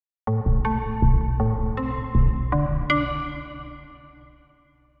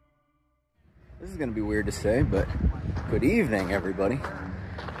gonna be weird to say, but good evening, everybody.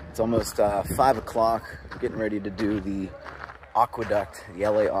 It's almost 5 o'clock, getting ready to do the Aquaduct, the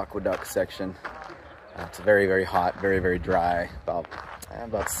LA Aquaduct section. It's very, very hot, very, very dry, about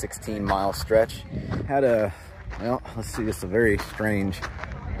 16-mile stretch. Had a, well, let's see, just a very strange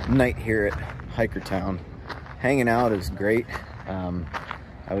night here at Hikertown. Hanging out is great.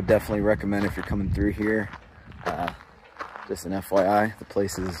 I would definitely recommend if you're coming through here. Just an FYI, the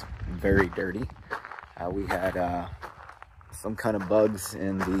place is very dirty. We had some kind of bugs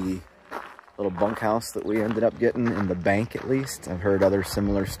in the little bunkhouse that we ended up getting, in the bank at least. I've heard other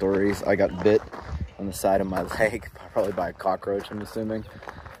similar stories. I got bit on the side of my leg, probably by a cockroach, I'm assuming.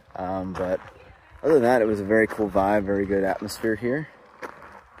 But other than that, it was a very cool vibe, very good atmosphere here.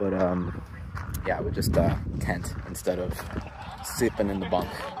 But yeah, we just tent instead of sleeping in the bunk.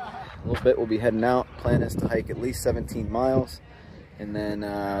 A little bit, we'll be heading out. Plan is to hike at least 17 miles. And then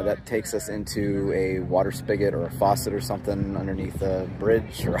that takes us into a water spigot or a faucet or something underneath a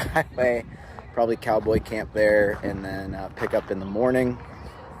bridge or a highway. Probably cowboy camp there, and then pick up in the morning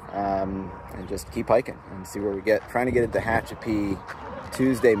and just keep hiking and see where we get. Trying to get it to Tehachapi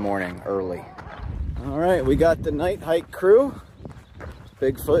Tuesday morning early. All right, we got the night hike crew.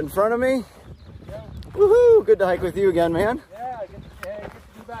 Bigfoot in front of me. Yeah. Woohoo! Good to hike with you again, man. Yeah, good to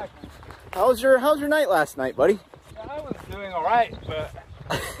be back, man. How's your night last night, buddy? I was doing all right, but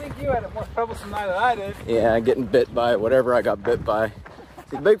I think you had a more troublesome night than I did. Yeah, getting bit by whatever I got bit by.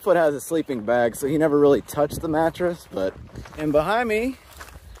 See, Bigfoot has a sleeping bag, so he never really touched the mattress, but... And behind me,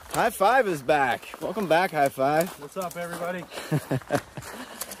 High Five is back. Welcome back, High Five. What's up, everybody?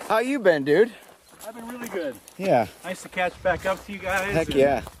 How you been, dude? I've been really good. Yeah. Nice to catch back up to you guys. Heck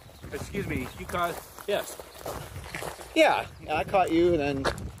yeah. Excuse me, you caught... Yes. Yeah, I caught you, and then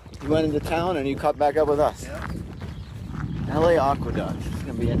you went into town, and you caught back up with us. Yeah. LA Aqueduct. It's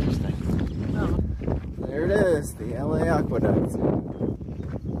gonna be interesting. Oh. There it is, the LA Aqueduct.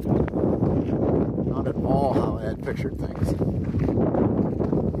 Not at all how I had pictured things.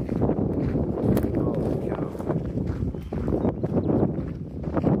 Holy cow.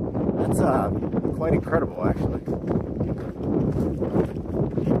 That's quite incredible, actually.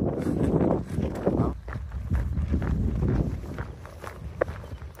 Wow.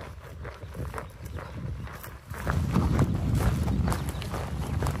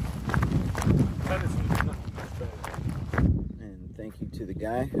 And thank you to the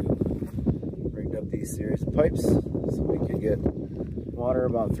guy who rigged up these series of pipes so we could get water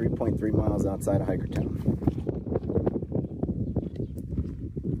about 3.3 miles outside of Hikertown.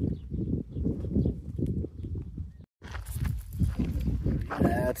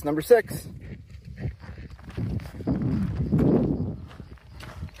 That's number 6.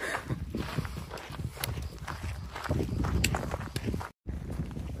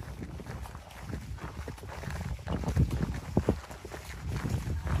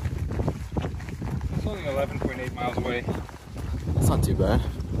 It's only 11.8 miles away. That's not too bad.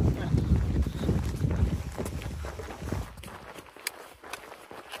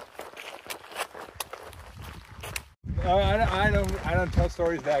 I don't tell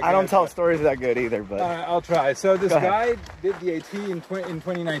stories that good. I don't tell stories that good either, but... I'll try. So this guy did the AT in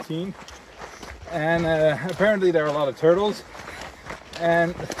 2019, and apparently there are a lot of turtles,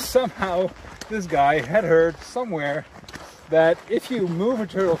 and somehow this guy had heard somewhere that if you move a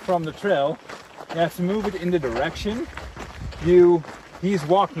turtle from the trail, you have to move it in the direction he's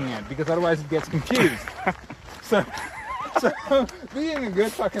walking in, because otherwise it gets confused. So being a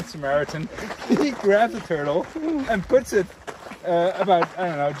good fucking Samaritan, he grabs the turtle and puts it about, I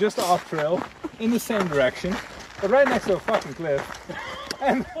don't know, just off trail in the same direction, but right next to a fucking cliff.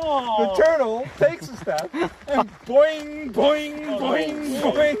 And the turtle takes a step and boing, boing, boing,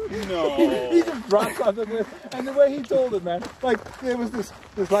 boing. No. He just drops off the cliff. And the way he told it, man, like there was this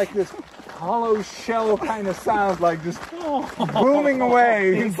hollow shell kind of sound, like just booming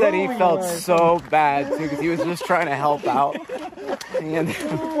away. He said he felt so bad too, because he was just trying to help out. And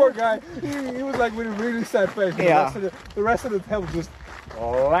poor guy, he was like with a really sad face. Yeah. The rest of the tail just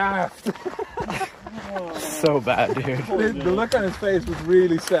laughed. So bad, dude. The look on his face was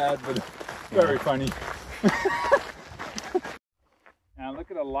really sad, but very funny. Now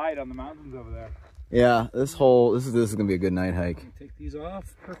look at the light on the mountains over there. Yeah, this is gonna be a good night hike. Take these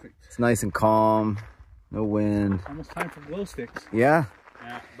off, perfect. It's nice and calm, no wind. Almost time for glow sticks. Yeah.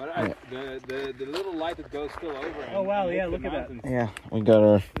 Yeah, but the little light that goes still over. Oh wow, yeah, look at that. Yeah, we got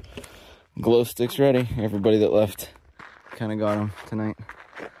our glow sticks ready. Everybody that left kind of got them tonight.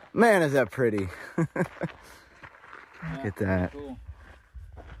 Man, is that pretty. Look at that. Cool.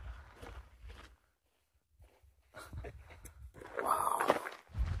 Wow.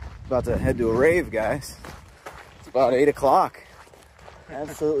 About to head to a rave, guys. It's about 8 o'clock.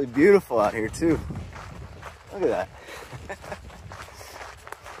 Absolutely beautiful out here too. Look at that.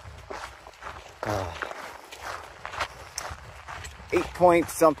 8 point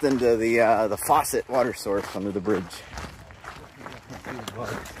something to the faucet water source under the bridge.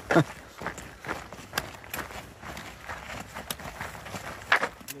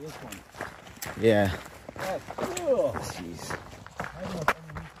 Yeah. Cool. Jeez.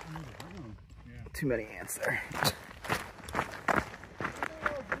 Too many ants there.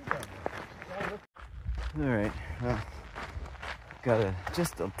 All right. Well, got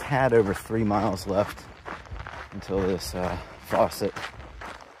just a tad over 3 miles left until this faucet.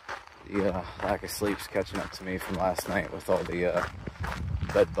 The lack of sleep's catching up to me from last night with all the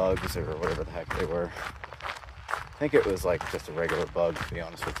bed bugs or whatever the heck they were. I think it was like just a regular bug, to be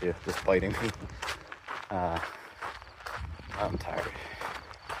honest with you, just biting me. I'm tired.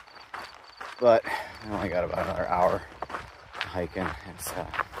 But I only got about another hour hiking. It's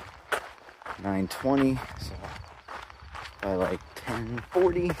 9:20, so by like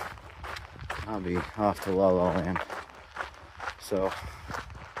 10:40, I'll be off to La La Land. So,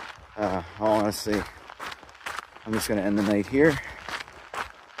 honestly, I'm just gonna end the night here.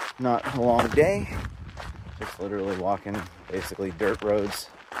 Not a long day, just literally walking basically dirt roads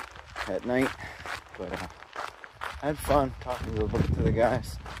at night. But I had fun talking to the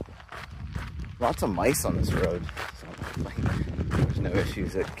guys. Lots of mice on this road, so like, there's no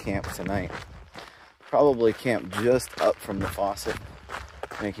issues at camp tonight. Probably camp just up from the faucet,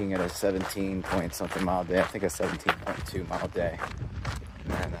 making it a 17 point something mile day. I think a 17.2 mile day.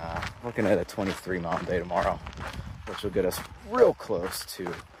 And looking at a 23 mile day tomorrow, which will get us real close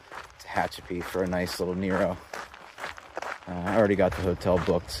to Tehachapi for a nice little Nero. I already got the hotel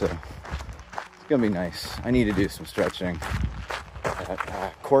booked, so it's gonna be nice. I need to do some stretching.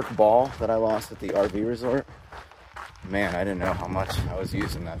 That cork ball that I lost at the RV resort, man, I didn't know how much I was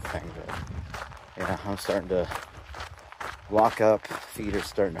using that thing, but yeah, I'm starting to lock up, feet are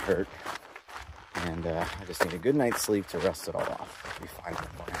starting to hurt, and I just need a good night's sleep to rest it all off. I'll be fine in the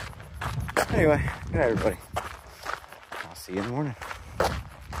morning. Anyway, good night, everybody. I'll see you in the morning.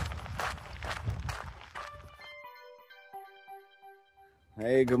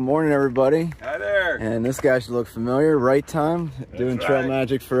 Hey, good morning, everybody. Hi there. And this guy should look familiar. Right time, doing trail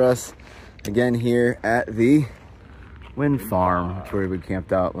magic for us again here at the wind farm, which where we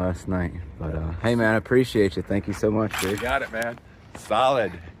camped out last night. But hey, man, I appreciate you. Thank you so much, dude. You got it, man.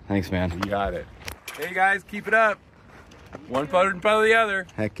 Solid. Thanks, man. You got it. Hey, guys, keep it up. One foot in front of the other.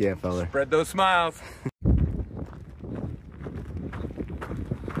 Heck yeah, fella. Spread those smiles.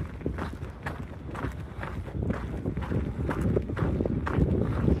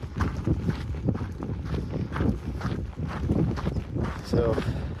 So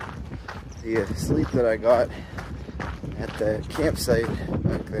the sleep that I got at the campsite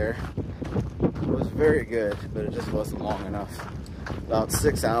back there was very good, but it just wasn't long enough. About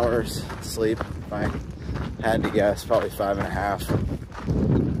 6 hours sleep, if I had to guess, probably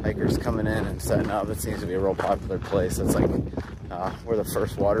 5.5. Hikers coming in and setting up. It seems to be a real popular place. It's like where the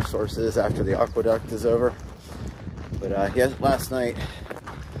first water source is after the aqueduct is over. But yes, last night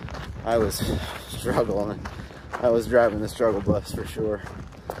I was struggling. I was driving the struggle bus for sure.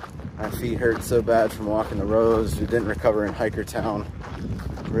 My feet hurt so bad from walking the roads. We didn't recover in hiker town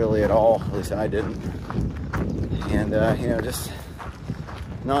really at all. At least I didn't. And you know, just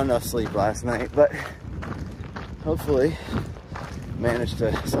not enough sleep last night. But hopefully managed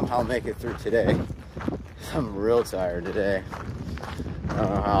to somehow make it through today. I'm real tired today. I don't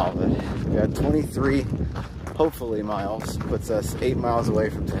know how, but we got 23 hopefully miles. Puts us 8 miles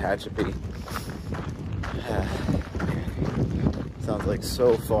away from Tehachapi. Sounds like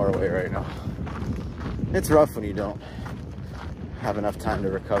so far away right now. It's rough when you don't have enough time to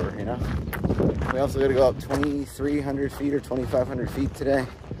recover, you know? We also got to go up 2,300 feet or 2,500 feet today.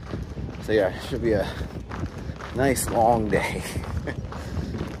 So yeah, it should be a nice long day.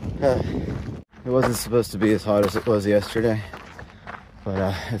 It wasn't supposed to be as hot as it was yesterday,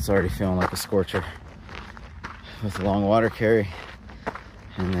 but it's already feeling like a scorcher with a long water carry.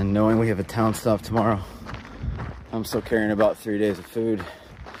 And then knowing we have a town stop tomorrow, I'm still carrying about 3 days of food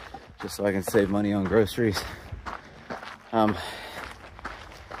just so I can save money on groceries. I'm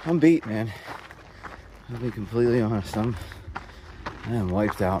beat, man. I'll be completely honest. I am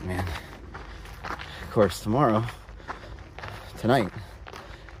wiped out, man. Of course, tonight,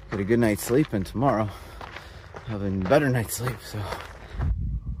 get a good night's sleep, and tomorrow, have a better night's sleep, so.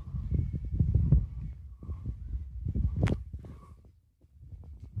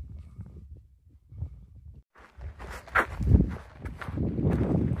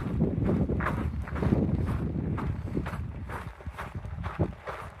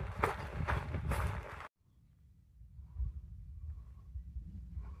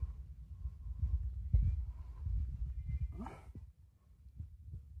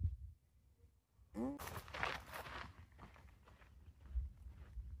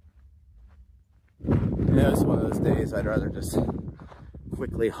 know, it's one of those days I'd rather just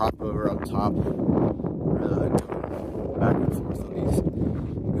quickly hop over up top rather than going back and forth on these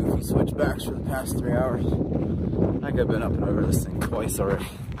goofy switchbacks for the past 3 hours. I think I've been up and over this thing twice already.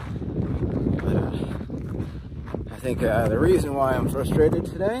 But I think the reason why I'm frustrated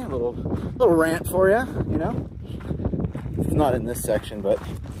today, a little rant for you, you know? It's not in this section, but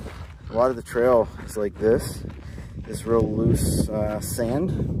a lot of the trail is like this real loose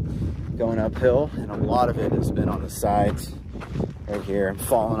sand going uphill, and a lot of it has been on the sides right here. I'm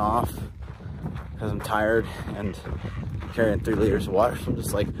falling off because I'm tired and carrying 3 liters of water, so I'm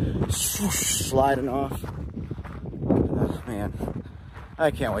just like sliding off. Man,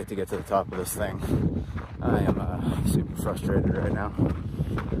 I can't wait to get to the top of this thing. I am super frustrated right now.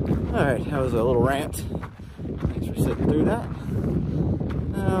 All right, that was a little rant. Thanks for sitting through that.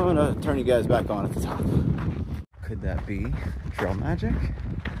 Now I'm gonna turn you guys back on at the top. Could that be trail magic?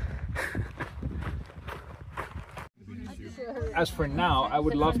 As for now, I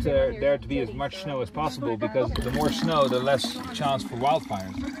would love there to be as much snow as possible, because the more snow, the less chance for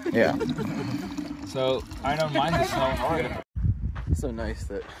wildfires. Yeah. So I don't mind the snow. It's so nice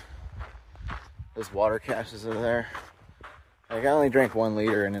that those water caches are there. Like, I only drank 1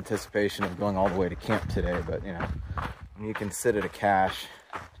 liter in anticipation of going all the way to camp today, but you know, when you can sit at a cache,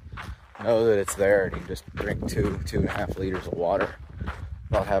 know that it's there, and you just drink 2.5 liters of water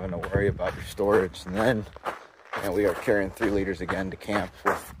without having to worry about your storage. And then, you know, we are carrying 3 liters again to camp.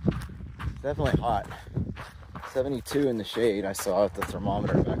 It's definitely hot. 72 in the shade. I saw at the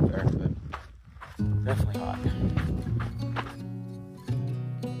thermometer back there, but definitely hot.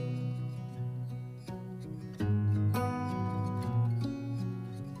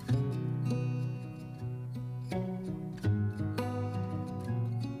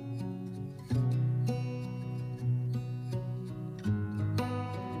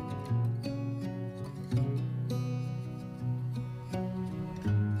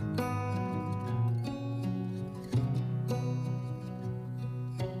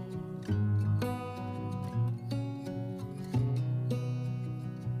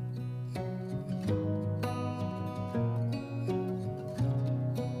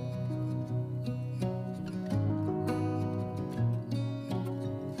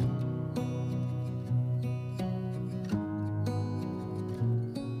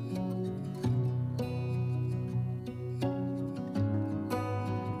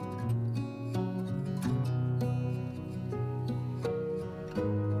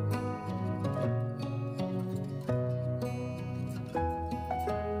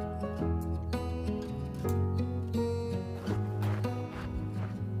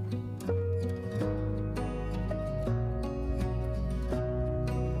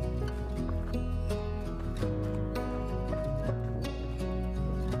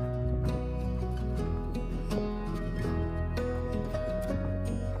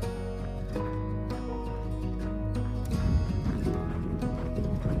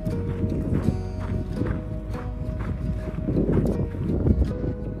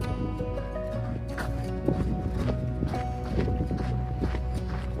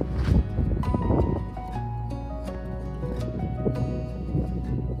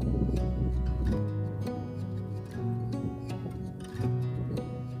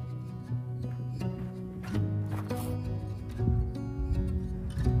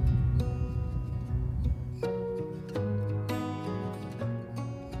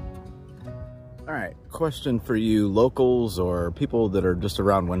 All right, question for you locals or people that are just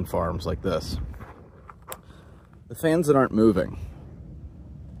around wind farms like this. The fans that aren't moving,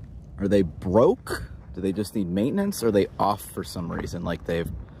 are they broke? Do they just need maintenance? Or are they off for some reason? Like they've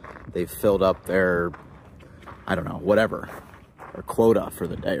filled up their, I don't know, whatever, or quota for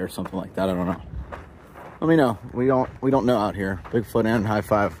the day or something like that. I don't know. Let me know. We don't know out here. Bigfoot and High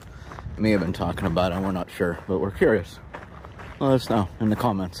Five may have been talking about it. We're not sure, but we're curious. Let us know in the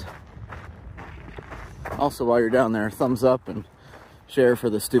comments. Also, while you're down there, thumbs up and share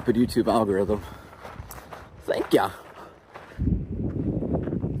for the stupid YouTube algorithm. Thank ya.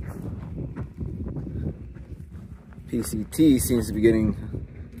 PCT seems to be getting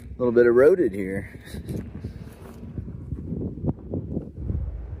a little bit eroded here.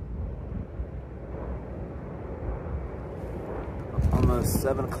 Almost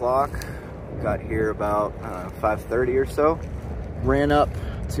 7 o'clock. Got here about 5:30 or so. Ran up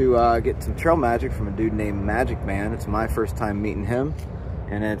to get some trail magic from a dude named Magic Man. It's my first time meeting him,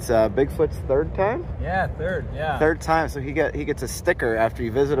 and it's Bigfoot's 3rd time. Yeah, 3rd. Yeah. 3rd time. So he gets a sticker after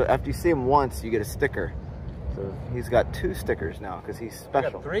you visit. After you see him once, you get a sticker. So he's got 2 stickers now because he's special.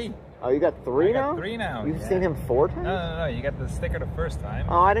 I got 3. Oh, you got 3 now? I got 3 now. You've seen him 4 times? No. You got the sticker the first time.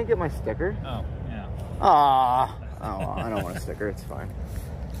 Oh, I didn't get my sticker. Oh, yeah. Aw. Oh, I don't want a sticker. It's fine.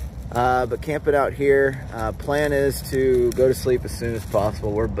 But camping out here. Plan is to go to sleep as soon as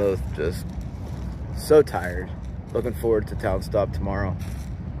possible. We're both just so tired. Looking forward to town stop tomorrow.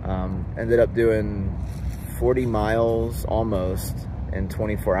 Ended up doing 40 miles almost in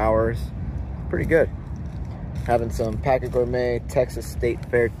 24 hours. Pretty good. Having some Packet Gourmet Texas State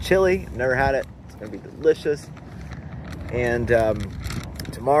Fair chili. Never had it. It's gonna be delicious. And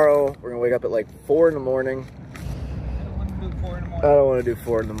tomorrow we're gonna wake up at like 4 in the morning. I don't want to do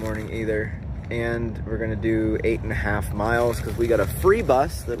 4 in the morning either. And we're gonna do 8.5 miles because we got a free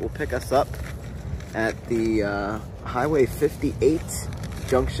bus that will pick us up at the Highway 58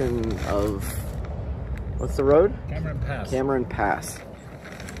 junction of, what's the road? Cameron Pass. Cameron Pass.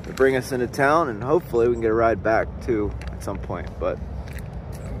 To bring us into town, and hopefully we can get a ride back too at some point. But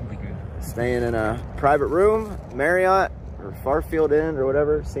That would be good. staying in a private room, Marriott or Farfield Inn or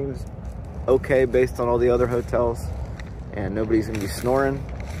whatever, seems okay based on all the other hotels. And nobody's gonna be snoring.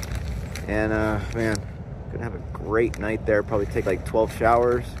 And man, gonna have a great night there. Probably take like 12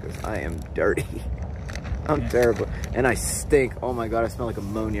 showers because I am dirty. I'm terrible. And I stink. Oh my God, I smell like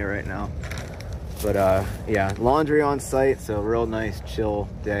ammonia right now. But yeah, laundry on site, so real nice, chill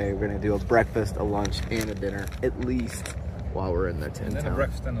day. We're gonna do a breakfast, a lunch, and a dinner, at least, while we're in the town. And then a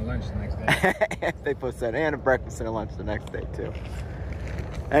breakfast and a lunch the next day. They put that, and a breakfast and a lunch the next day too.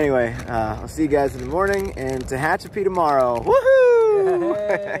 Anyway, I'll see you guys in the morning, and Tehachapi tomorrow. Woohoo!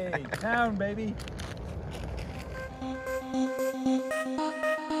 Hey, town, baby.